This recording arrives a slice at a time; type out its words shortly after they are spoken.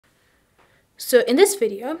So in this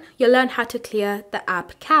video, you'll learn how to clear the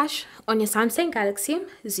app cache on your Samsung Galaxy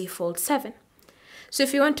Z Fold 7. So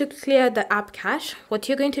if you want to clear the app cache, what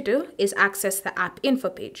you're going to do is access the app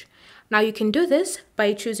info page. Now you can do this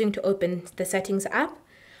by choosing to open the settings app,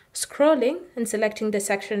 scrolling and selecting the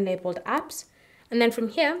section labeled apps, and then from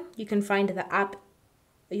here you can find the app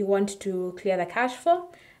you want to clear the cache for,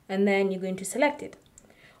 and then you're going to select it.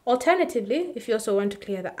 Alternatively, if you also want to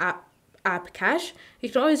clear the app cache, you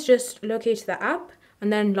can always just locate the app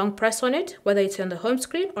and then long press on it, whether it's on the home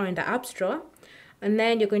screen or in the apps drawer, and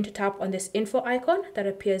then you're going to tap on this info icon that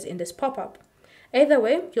appears in this pop-up. Either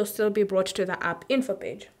way, you'll still be brought to the app info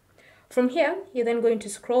page. From here, you're then going to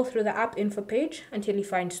scroll through the app info page until you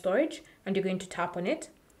find storage, and you're going to tap on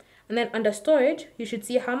it. And then under storage, you should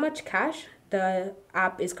see how much cache the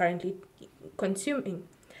app is currently consuming.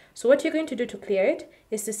 So what you're going to do to clear it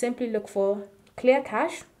is to simply look for clear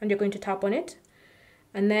cache, and you're going to tap on it.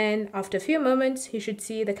 And then after a few moments, you should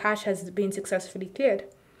see the cache has been successfully cleared.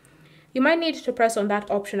 You might need to press on that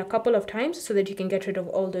option a couple of times so that you can get rid of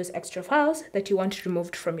all those extra files that you want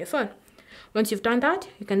removed from your phone. Once you've done that,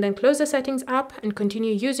 you can then close the settings app and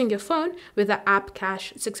continue using your phone with the app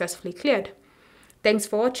cache successfully cleared. Thanks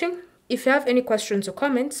for watching. If you have any questions or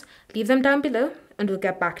comments, leave them down below and we'll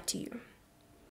get back to you.